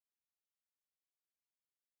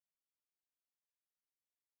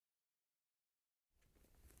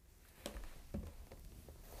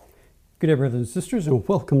Good day, brothers and sisters, and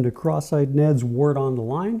welcome to Cross-Eyed Ned's Word on the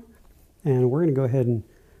Line. And we're going to go ahead and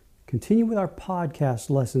continue with our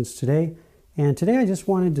podcast lessons today. And today I just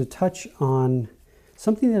wanted to touch on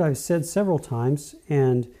something that I've said several times,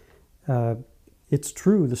 and it's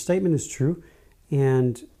true. The statement is true.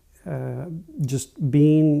 And looking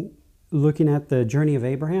at the journey of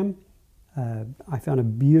Abraham, I found a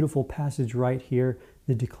beautiful passage right here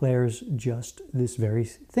that declares just this very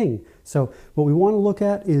thing. So what we want to look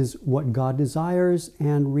at is what God desires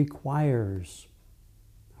and requires.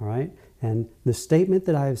 All right? And the statement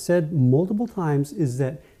that I have said multiple times is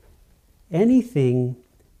that anything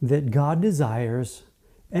that God desires,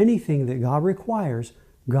 anything that God requires,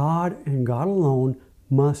 God and God alone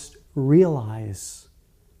must realize.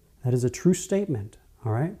 That is a true statement.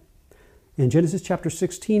 All right? In Genesis chapter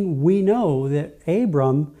 16, we know that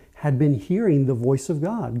Abram had been hearing the voice of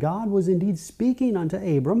God. God was indeed speaking unto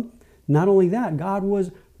Abram. Not only that, God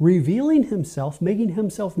was revealing himself, making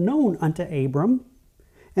himself known unto Abram.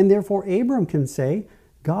 And therefore Abram can say,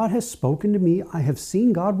 God has spoken to me. I have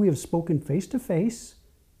seen God. We have spoken face to face.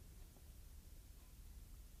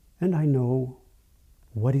 And I know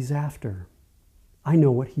what he's after. I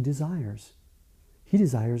know what he desires. He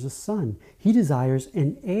desires a son. He desires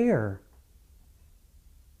an heir.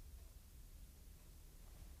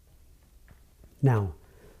 Now,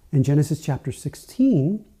 in Genesis chapter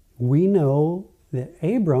 16, we know that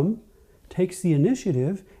Abram takes the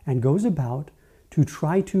initiative and goes about to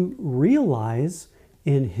try to realize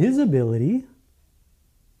in his ability,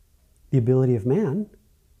 the ability of man,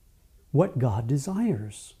 what God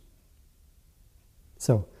desires.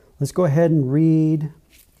 So, let's go ahead and read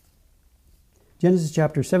Genesis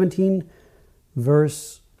chapter 17,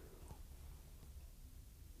 verse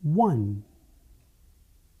 1.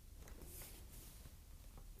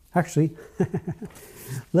 Actually,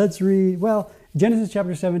 let's read, Genesis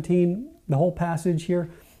chapter 17, the whole passage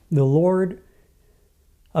here. The Lord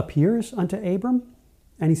appears unto Abram,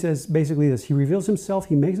 and he says basically this. He reveals himself,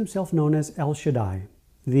 he makes himself known as El Shaddai,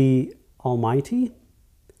 the Almighty,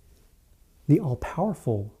 the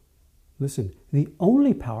All-Powerful. Listen, the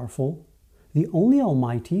only powerful, the only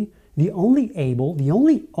Almighty, the only able, the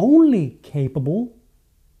only capable,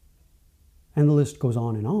 and the list goes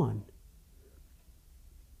on and on.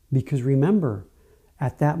 Because remember,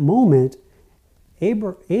 at that moment,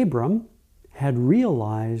 Abram had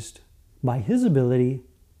realized by his ability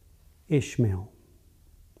Ishmael.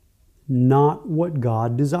 Not what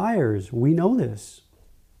God desires. We know this.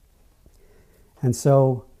 And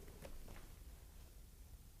so,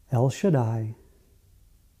 El Shaddai,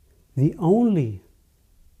 the only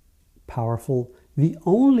powerful, the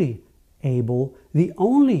only able, the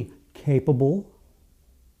only capable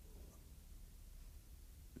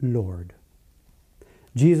Lord.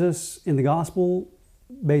 Jesus in the gospel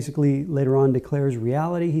basically later on declares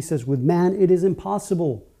reality. He says, with man it is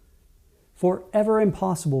impossible. Forever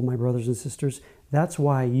impossible, my brothers and sisters. That's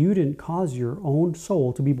why you didn't cause your own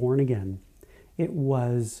soul to be born again. It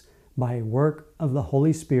was by work of the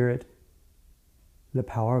Holy Spirit, the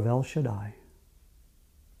power of El Shaddai.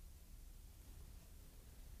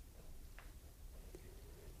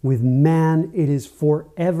 With man it is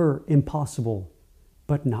forever impossible.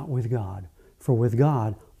 But not with God. For with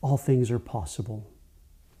God, all things are possible.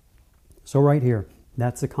 So right here,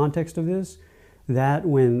 that's the context of this. That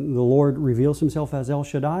when the Lord reveals himself as El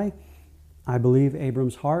Shaddai, I believe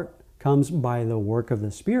Abram's heart comes by the work of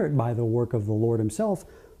the Spirit, by the work of the Lord himself,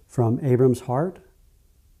 from Abram's heart,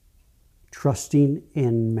 trusting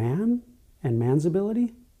in man and man's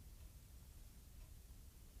ability,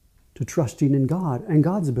 to trusting in God and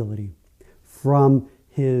God's ability. From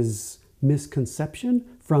his misconception,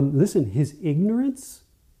 from, his ignorance,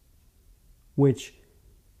 which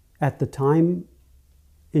at the time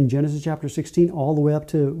in Genesis chapter 16, all the way up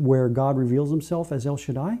to where God reveals himself as El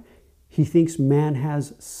Shaddai, he thinks man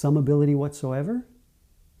has some ability whatsoever,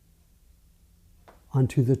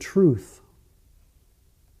 unto the truth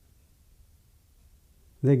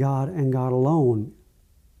that God and God alone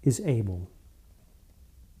is able.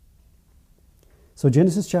 So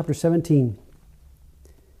Genesis chapter 17,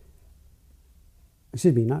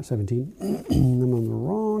 not 17. I'm on the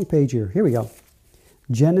wrong page here. Here we go.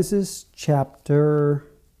 Genesis chapter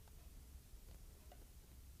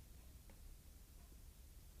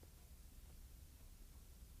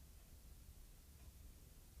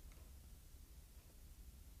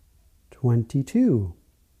 22.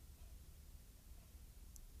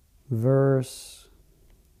 Verse,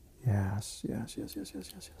 yes.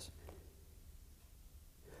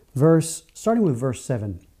 Starting with verse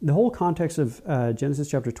 7. The whole context of Genesis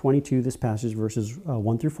chapter 22, this passage, verses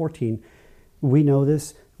 1 through 14, we know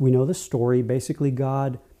this. we know the story. Basically,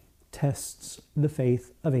 God tests the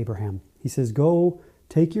faith of Abraham. He says, go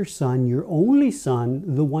take your son, your only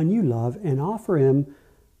son, the one you love, and offer him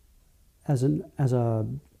as a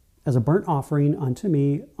burnt offering unto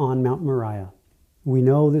me on Mount Moriah. We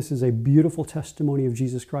know this is a beautiful testimony of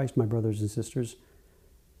Jesus Christ, my brothers and sisters.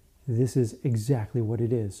 This is exactly what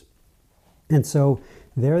it is. And so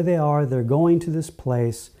there they are, they're going to this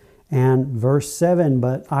place, and verse 7,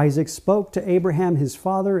 but Isaac spoke to Abraham his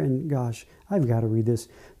father, and gosh, I've got to read this.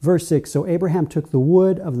 Verse 6, so Abraham took the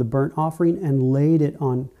wood of the burnt offering and laid it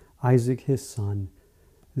on Isaac his son.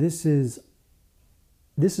 This is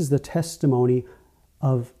the testimony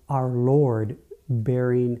of our Lord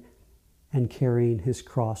bearing and carrying his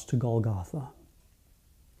cross to Golgotha.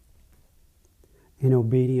 In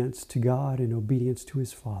obedience to God, in obedience to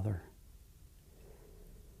his Father.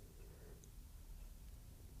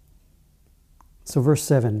 So verse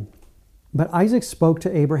 7, but Isaac spoke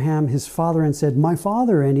to Abraham his father and said, my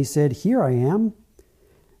father. And he said, here I am,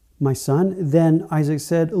 my son. Then Isaac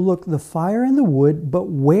said, look, the fire and the wood, but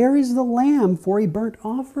where is the lamb for a burnt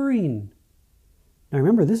offering? Now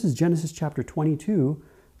remember, this is Genesis chapter 22,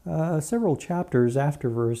 several chapters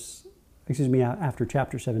after after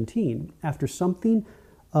chapter 17, after something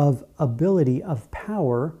of ability, of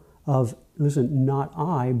power, of, listen, not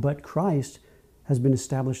I, but Christ has been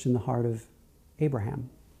established in the heart of Abraham.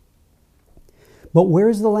 But where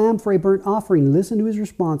is the lamb for a burnt offering? Listen to his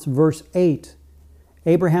response, verse 8.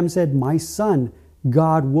 Abraham said, my son,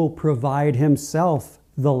 God will provide himself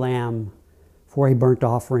the lamb for a burnt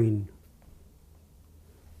offering.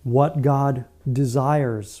 What God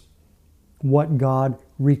desires, what God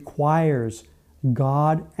requires,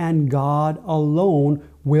 God and God alone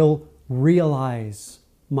will realize,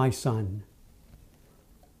 my son.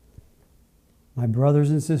 My brothers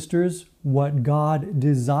and sisters, what God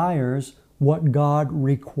desires, what God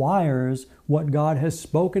requires, what God has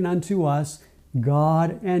spoken unto us,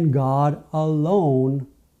 God and God alone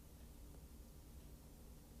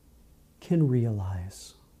can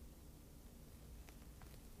realize.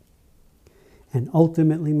 And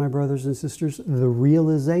ultimately, my brothers and sisters, the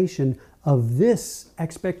realization of this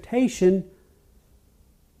expectation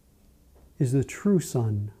is the true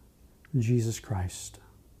Son, Jesus Christ,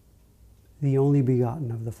 the only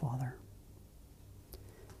begotten of the Father.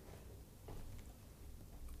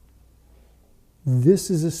 This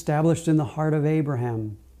is established in the heart of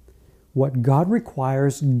Abraham. What God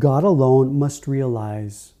requires, God alone must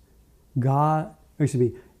realize.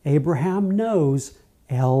 Abraham knows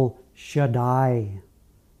El Shaddai.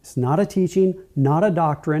 It's not a teaching, not a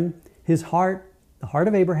doctrine. His heart, the heart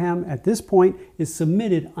of Abraham at this point, is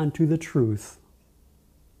submitted unto the truth.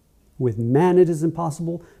 With man it is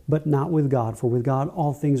impossible, but not with God, for with God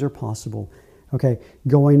all things are possible. Okay,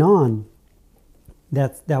 going on.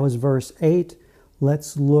 That was verse 8.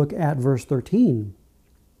 Let's look at verse 13.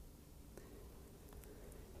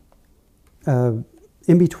 In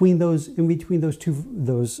between those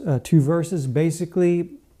two verses,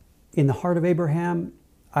 basically, in the heart of Abraham,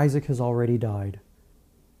 Isaac has already died.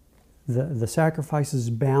 The sacrifice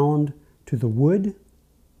is bound to the wood.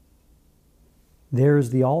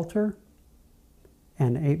 There's the altar.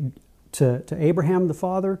 And to Abraham the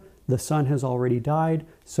father, the son has already died.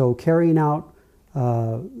 So carrying out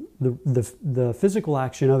the physical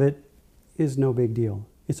action of it is no big deal.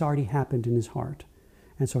 It's already happened in his heart.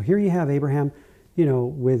 And so here you have Abraham,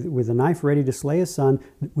 with a knife ready to slay his son.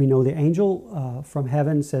 We know the angel from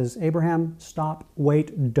heaven says, Abraham, stop,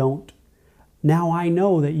 wait, don't. Now I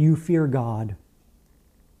know that you fear God.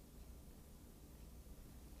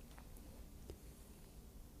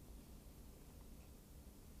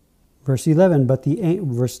 Verse 11,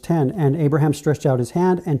 verse 10, and Abraham stretched out his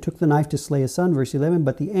hand and took the knife to slay his son. Verse 11,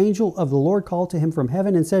 but the angel of the Lord called to him from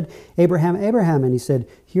heaven and said, Abraham, Abraham. And he said,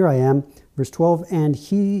 here I am. Verse 12, and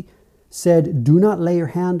he said, do not lay your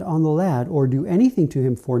hand on the lad or do anything to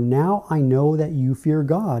him, for now I know that you fear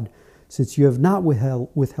God, since you have not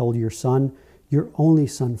withheld your son, your only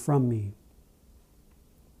son, from me.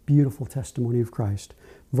 Beautiful testimony of Christ.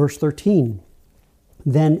 Verse 13,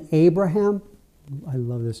 then Abraham, I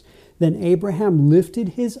love this. Then Abraham lifted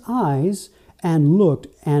his eyes and looked,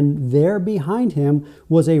 and there behind him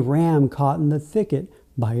was a ram caught in the thicket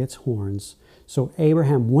by its horns. So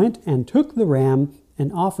Abraham went and took the ram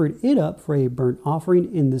and offered it up for a burnt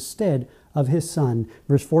offering in the stead of his son.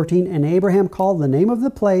 Verse 14, and Abraham called the name of the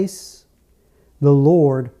place, the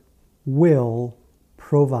Lord will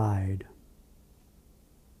provide.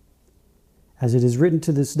 As it is written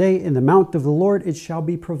to this day, in the mount of the Lord it shall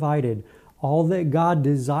be provided. All that God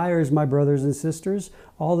desires, my brothers and sisters,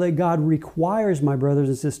 all that God requires, my brothers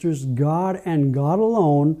and sisters, God and God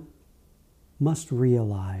alone must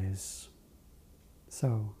realize.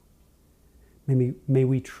 So, may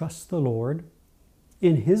we trust the Lord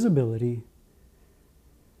in His ability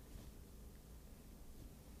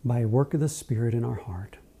by a work of the Spirit in our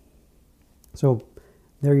heart. So,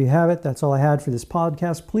 there you have it. That's all I had for this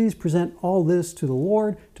podcast. Please present all this to the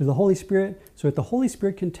Lord, to the Holy Spirit, so that the Holy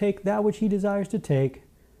Spirit can take that which He desires to take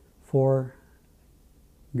for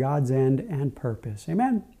God's end and purpose.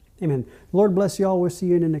 Amen. Amen. Lord bless you all. We'll see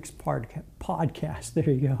you in the next podcast. There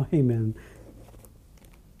you go. Amen.